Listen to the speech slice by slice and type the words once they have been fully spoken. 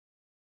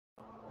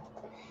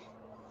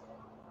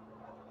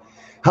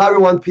Hi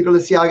everyone, Peter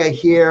Liciaga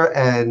here,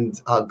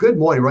 and good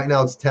morning. Right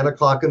now it's 10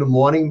 o'clock in the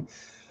morning.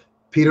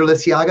 Peter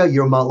Liciaga,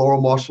 your Mount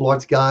Laurel martial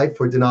arts guide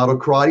for Donato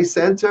Karate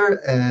Center,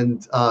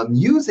 and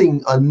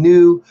using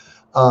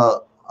uh,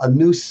 a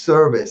new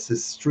service,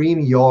 is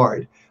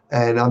StreamYard,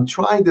 and I'm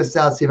trying this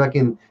out, see if I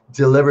can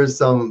deliver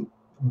some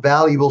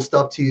valuable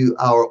stuff to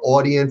our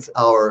audience,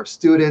 our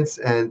students,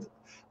 and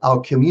our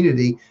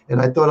community.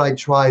 And I thought I'd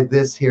try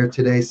this here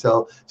today.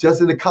 So just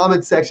in the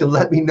comment section,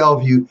 let me know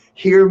if you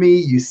hear me,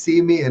 you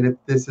see me, and if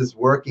this is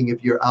working,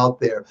 if you're out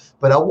there.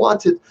 But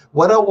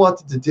what I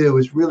wanted to do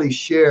is really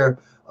share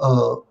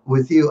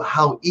with you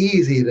how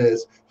easy it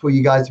is for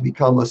you guys to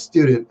become a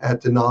student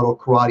at Donato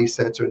Karate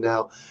Center.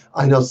 Now,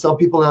 I know some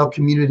people in our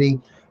community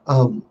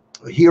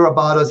hear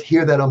about us,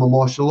 hear that I'm a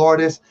martial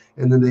artist,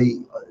 and then they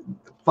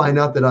find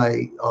out that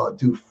I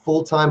do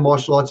full-time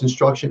martial arts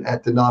instruction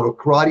at Donato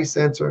Karate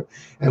Center,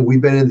 and we've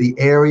been in the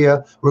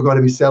area. We're going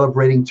to be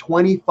celebrating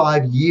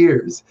 25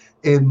 years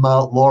in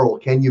Mount Laurel.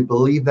 Can you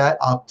believe that?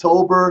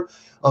 October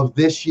of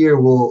this year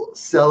will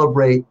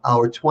celebrate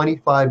our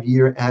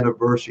 25-year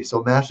anniversary.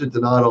 So Master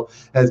Donato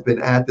has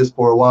been at this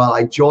for a while.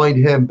 I joined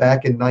him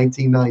back in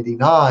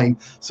 1999,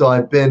 so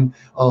I've been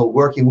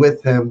working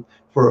with him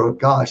for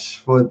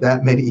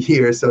that many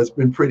years. So it's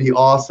been pretty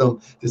awesome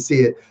to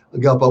see it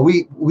go. But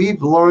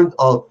we've learned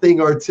a thing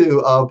or two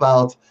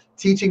about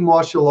teaching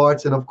martial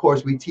arts, and of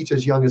course we teach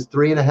as young as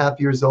 3.5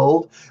 years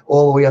old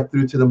all the way up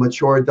through to the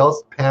mature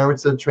adults.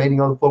 Parents are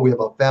training on the floor. We have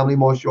our family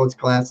martial arts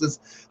classes.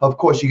 Of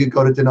course, you could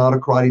go to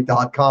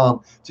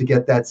donatokarate.com to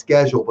get that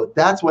schedule. But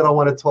that's what I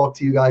want to talk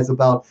to you guys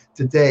about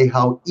today,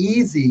 how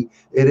easy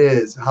it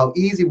is, how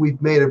easy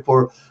we've made it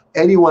for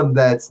anyone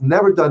that's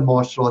never done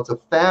martial arts, a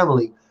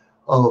family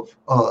of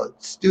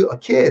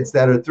kids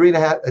that are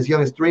as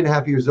young as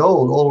 3.5 years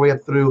old, all the way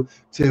up through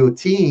to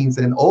teens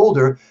and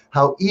older,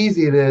 how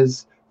easy it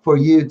is for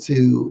you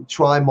to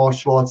try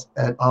martial arts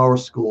at our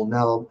school.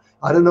 Now,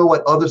 I don't know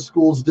what other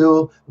schools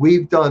do.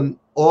 We've done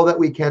all that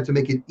we can to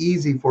make it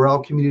easy for our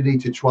community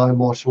to try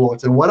martial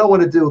arts. And what I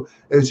want to do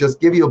is just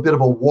give you a bit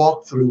of a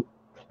walkthrough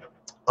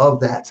of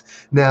that.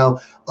 Now,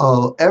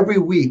 every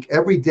week,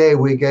 every day,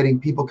 we're getting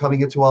people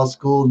coming into our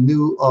school,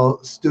 new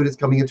students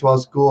coming into our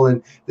school,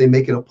 and they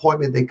make an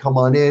appointment. They come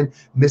on in.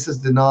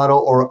 Mrs. Donato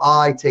or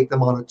I take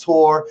them on a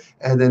tour,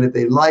 and then if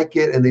they like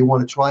it and they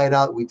want to try it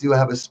out, we do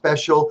have a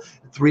special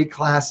 3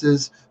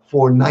 classes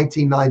for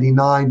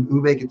 $19.99.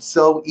 We make it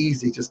so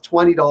easy, just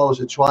 $20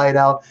 to try it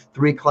out,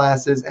 3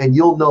 classes, and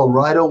you'll know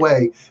right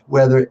away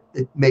whether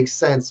it makes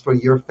sense for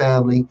your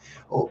family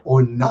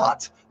or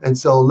not. And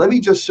so let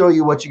me just show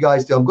you what you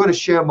guys do. I'm going to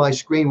share my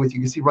screen with you.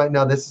 You can see right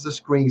now, this is a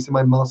screen. You see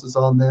my mouse is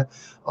on there.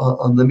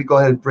 Let me go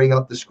ahead and bring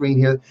up the screen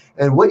here.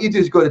 And what you do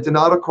is go to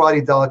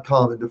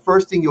donatokarate.com. And the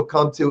first thing you'll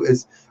come to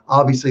is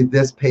obviously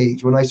this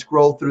page. When I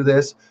scroll through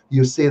this,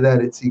 you'll see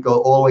that you go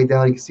all the way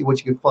down. You can see what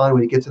you can find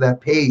when you get to that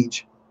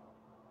page.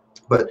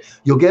 But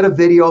you'll get a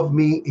video of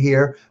me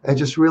here and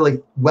just really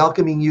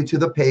welcoming you to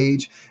the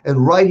page.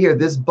 And right here,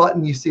 this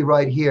button you see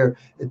right here,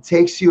 it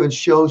takes you and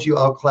shows you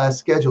our class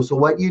schedule. So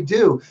what you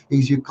do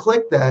is you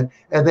click that,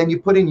 and then you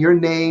put in your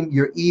name,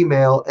 your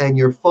email, and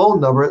your phone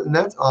number. And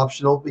that's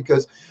optional,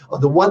 because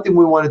the one thing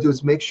we want to do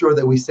is make sure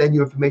that we send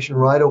you information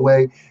right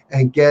away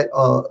and get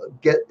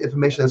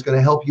information that's going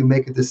to help you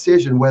make a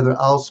decision whether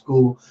our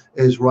school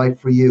is right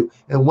for you.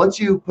 And once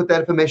you put that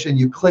information,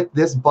 you click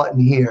this button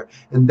here,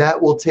 and that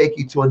will take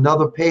you to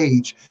another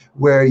page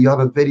where you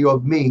have a video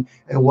of me.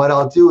 And what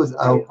I'll do is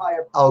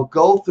I'll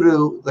go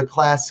through the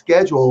class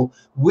schedule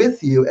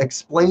with you,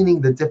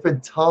 explaining the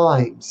different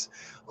times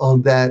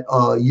that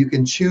you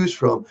can choose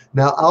from.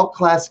 Now, our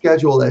class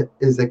schedule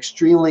is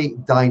extremely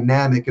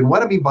dynamic. And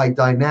what I mean by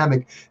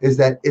dynamic is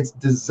that it's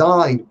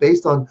designed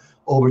based on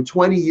over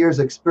 20 years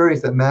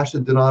experience that Master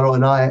Donato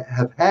and I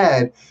have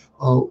had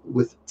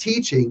with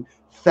teaching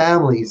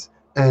families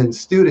and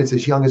students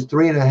as young as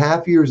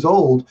 3.5 years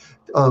old.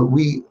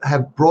 We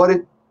have brought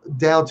it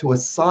down to a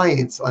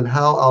science on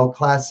how our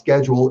class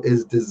schedule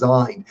is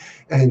designed,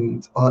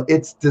 and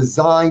it's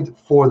designed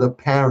for the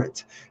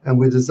parent. And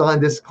we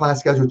designed this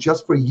class schedule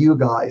just for you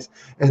guys.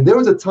 And there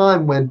was a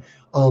time when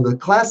the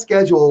class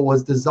schedule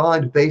was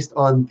designed based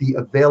on the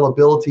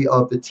availability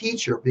of the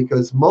teacher,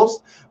 because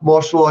most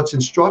martial arts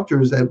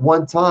instructors at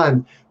one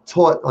time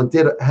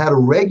had a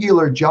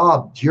regular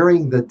job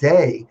during the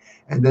day,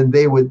 and then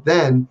they would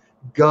then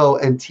go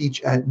and teach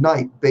at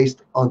night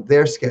based on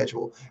their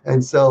schedule.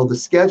 And so the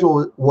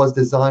schedule was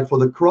designed for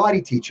the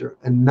karate teacher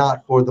and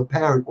not for the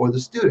parent or the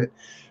student.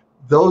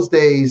 Those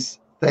days,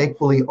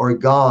 thankfully, are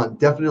gone.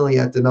 Definitely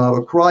at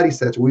Donato Karate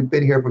Center. We've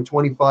been here for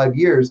 25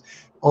 years,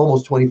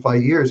 almost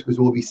 25 years, because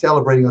we'll be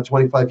celebrating our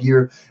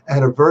 25-year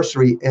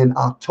anniversary in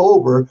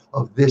October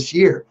of this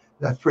year.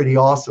 That's pretty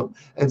awesome.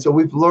 And so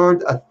we've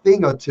learned a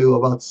thing or two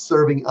about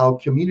serving our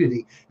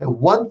community. And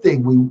one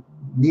thing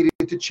needed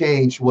to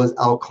change was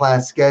our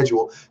class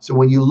schedule. So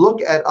when you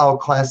look at our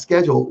class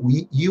schedule,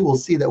 you will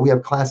see that we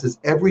have classes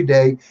every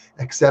day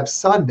except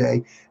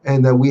Sunday,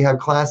 and that we have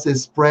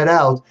classes spread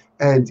out,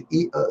 and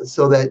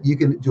so that you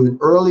can do an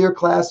earlier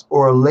class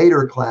or a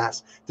later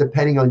class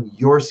depending on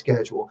your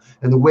schedule.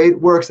 And the way it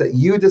works, that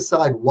you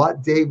decide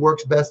what day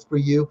works best for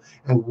you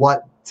and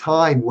what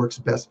time works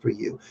best for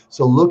you.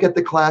 So look at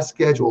the class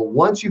schedule.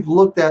 Once you've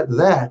looked at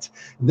that,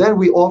 then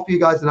we offer you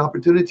guys an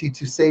opportunity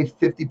to save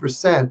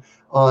 50%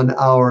 on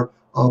our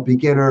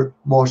beginner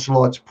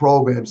martial arts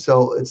program.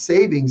 So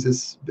savings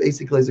is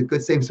basically a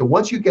good savings. So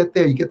once you get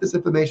there, you get this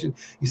information,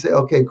 you say,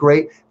 okay,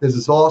 great, this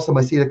is awesome.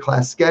 I see the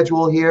class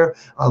schedule here.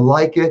 I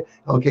like it.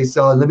 Okay,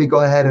 so let me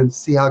go ahead and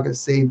see how I can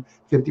save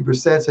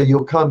 50%. So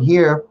you'll come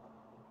here,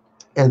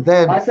 and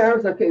then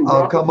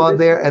I'll come on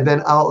there, and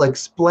then I'll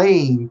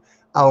explain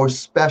our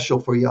special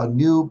for you, our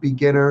new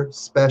beginner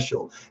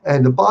special.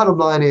 And the bottom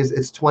line is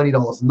it's $20,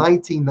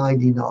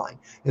 $19.99.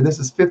 And this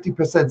is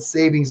 50%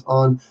 savings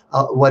on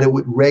what it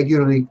would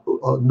regularly,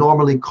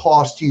 normally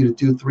cost you to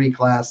do 3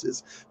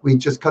 classes. We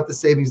just cut the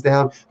savings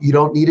down. You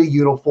don't need a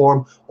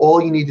uniform.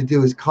 All you need to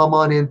do is come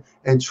on in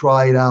and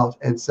try it out.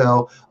 And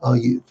so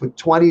for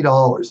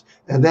 $20.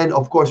 And then,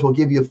 of course, we'll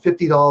give you a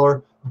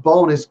 $50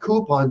 bonus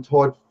coupon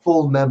toward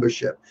full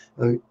membership.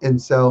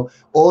 And so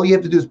all you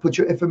have to do is put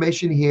your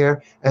information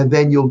here, and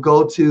then you'll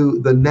go to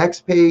the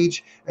next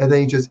page, and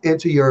then you just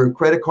enter your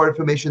credit card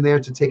information there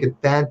to take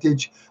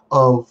advantage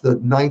of the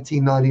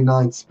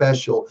 $19.99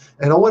 special.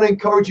 And I want to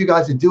encourage you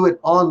guys to do it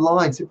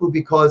online, simply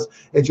because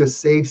it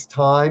just saves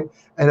time.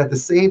 And at the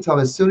same time,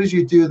 as soon as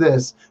you do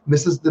this,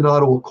 Mrs.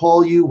 Donato will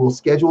call you. We'll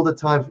schedule the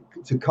time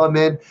to come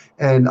in,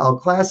 and our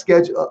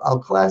schedule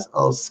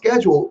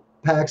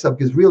packs up,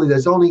 because really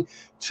there's only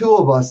 2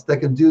 of us that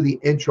can do the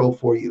intro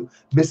for you,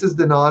 Mrs.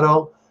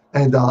 Donato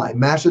and I.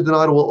 Master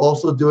Donato will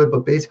also do it,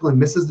 but basically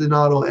Mrs.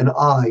 Donato and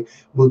I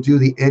will do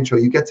the intro.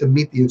 You get to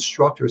meet the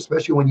instructor,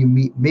 especially when you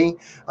meet me.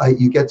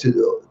 You get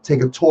to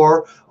take a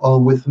tour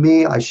with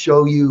me. I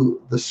show you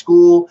the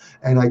school,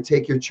 and I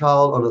take your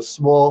child on a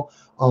small,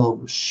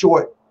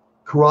 short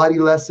karate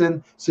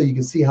lesson so you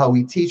can see how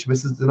we teach.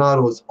 Mrs.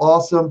 Donato is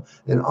awesome,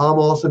 and I'm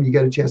awesome. You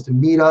get a chance to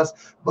meet us,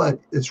 but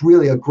it's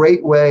really a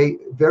great way,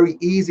 very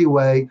easy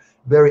way,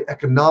 very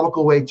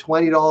economical way.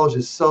 $20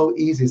 is so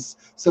easy. It's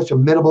such a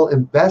minimal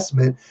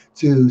investment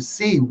to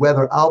see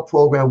whether our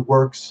program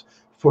works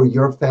for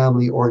your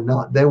family or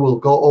not. Then we'll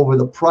go over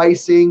the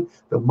pricing,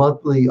 the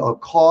monthly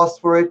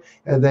cost for it,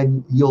 and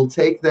then you'll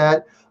take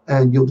that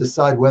and you'll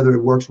decide whether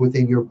it works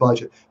within your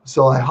budget.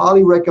 So I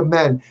highly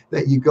recommend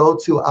that you go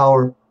to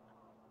our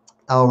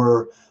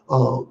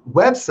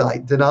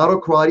website,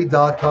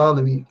 donatokarate.com.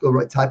 Let me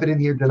go type it in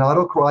here,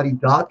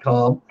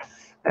 donatokarate.com.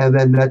 And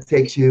then that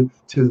takes you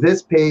to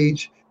this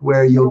page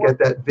where you'll get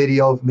that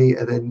video of me,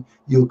 and then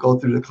you'll go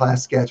through the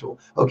class schedule.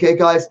 Okay,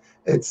 guys,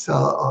 it's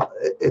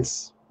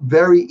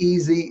very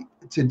easy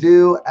to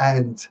do,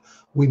 and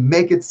we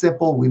make it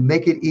simple. We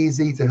make it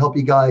easy to help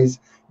you guys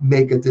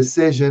make a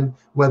decision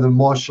whether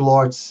martial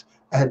arts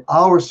at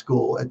our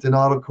school, at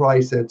Donato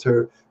Karate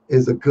Center,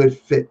 is a good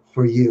fit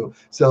for you.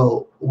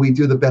 So we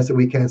do the best that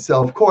we can.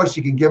 So of course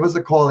you can give us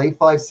a call,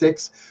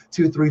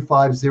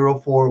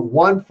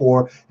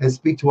 856-235-0414, and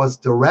speak to us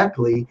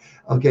directly.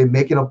 Okay,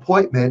 make an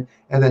appointment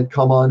and then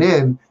come on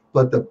in.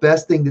 But the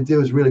best thing to do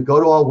is really go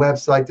to our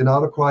website,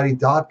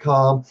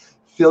 donatokarate.com,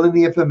 fill in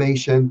the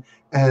information,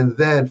 and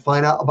then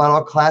find out about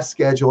our class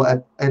schedule.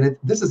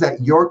 This is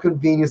at your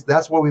convenience.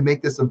 That's where we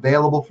make this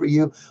available for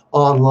you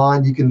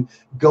online. You can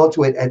go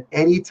to it at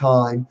any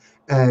time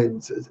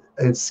and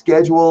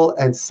schedule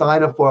and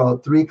sign up for our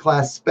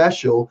 3-class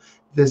special.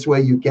 This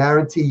way you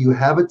guarantee you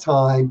have a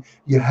time,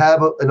 you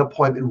have an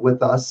appointment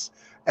with us,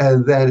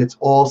 and then it's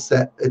all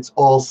set. It's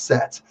all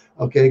set.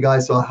 Okay,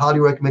 guys, so I highly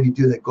recommend you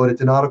do that. Go to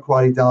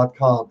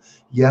donatokarate.com.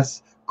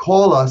 Yes,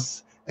 call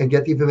us and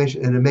get the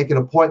information and then make an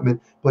appointment.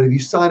 But if you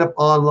sign up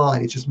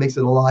online, it just makes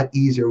it a lot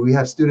easier. We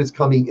have students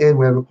coming in.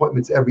 We have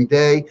appointments every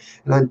day.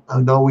 And I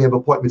know we have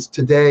appointments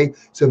today.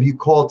 So if you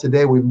call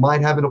today, we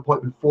might have an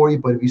appointment for you.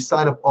 But if you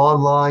sign up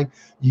online,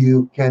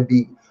 you can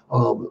be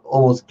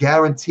almost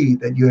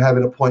guaranteed that you have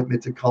an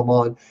appointment to come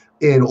on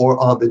in or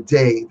on the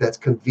day that's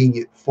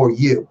convenient for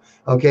you.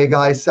 Okay,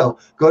 guys? So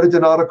go to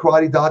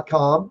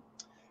donatokarate.com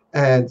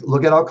and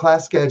look at our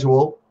class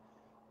schedule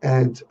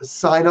and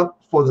sign up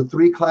for the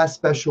 3-class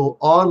special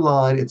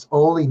online. It's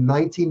only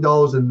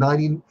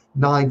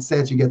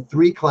 $19.99. You get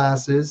 3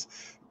 classes,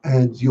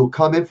 and you'll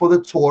come in for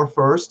the tour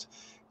first,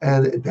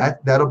 and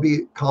that'll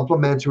be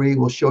complimentary.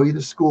 We'll show you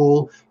the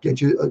school, get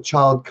your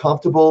child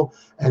comfortable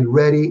and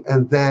ready,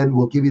 and then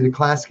we'll give you the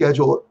class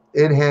schedule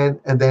in hand,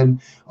 and then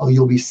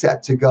you'll be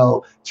set to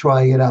go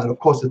trying it out. Of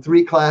course, the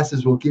 3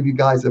 classes will give you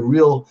guys a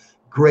real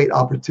great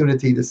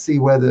opportunity to see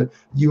whether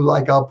you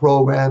like our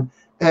program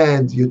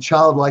and your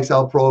child likes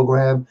our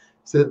program.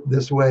 So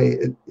this way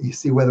you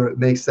see whether it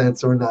makes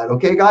sense or not.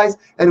 Okay, guys?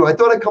 Anyway, I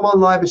thought I'd come on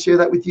live and share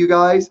that with you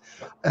guys.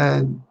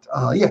 And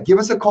yeah, give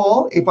us a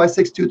call,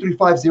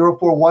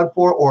 856-235-0414,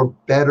 or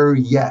better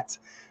yet,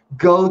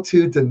 Go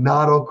to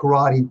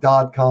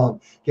donatokarate.com.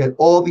 Get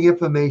all the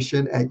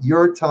information at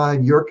your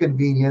time, your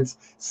convenience.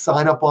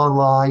 Sign up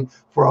online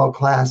for our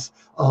class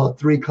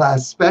 3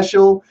 class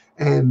special,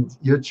 and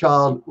your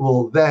child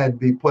will then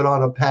be put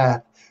on a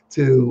path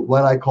to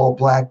what I call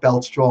black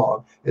belt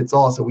strong. It's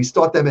awesome. We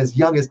start them as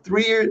young as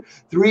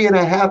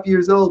 3.5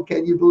 years old.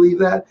 Can you believe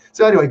that?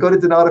 So anyway, go to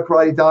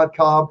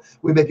donatokarate.com.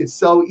 We make it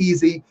so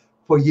easy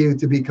for you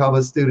to become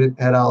a student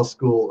at our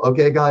school.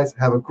 Okay, guys,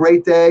 have a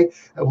great day,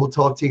 and we'll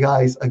talk to you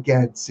guys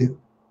again soon.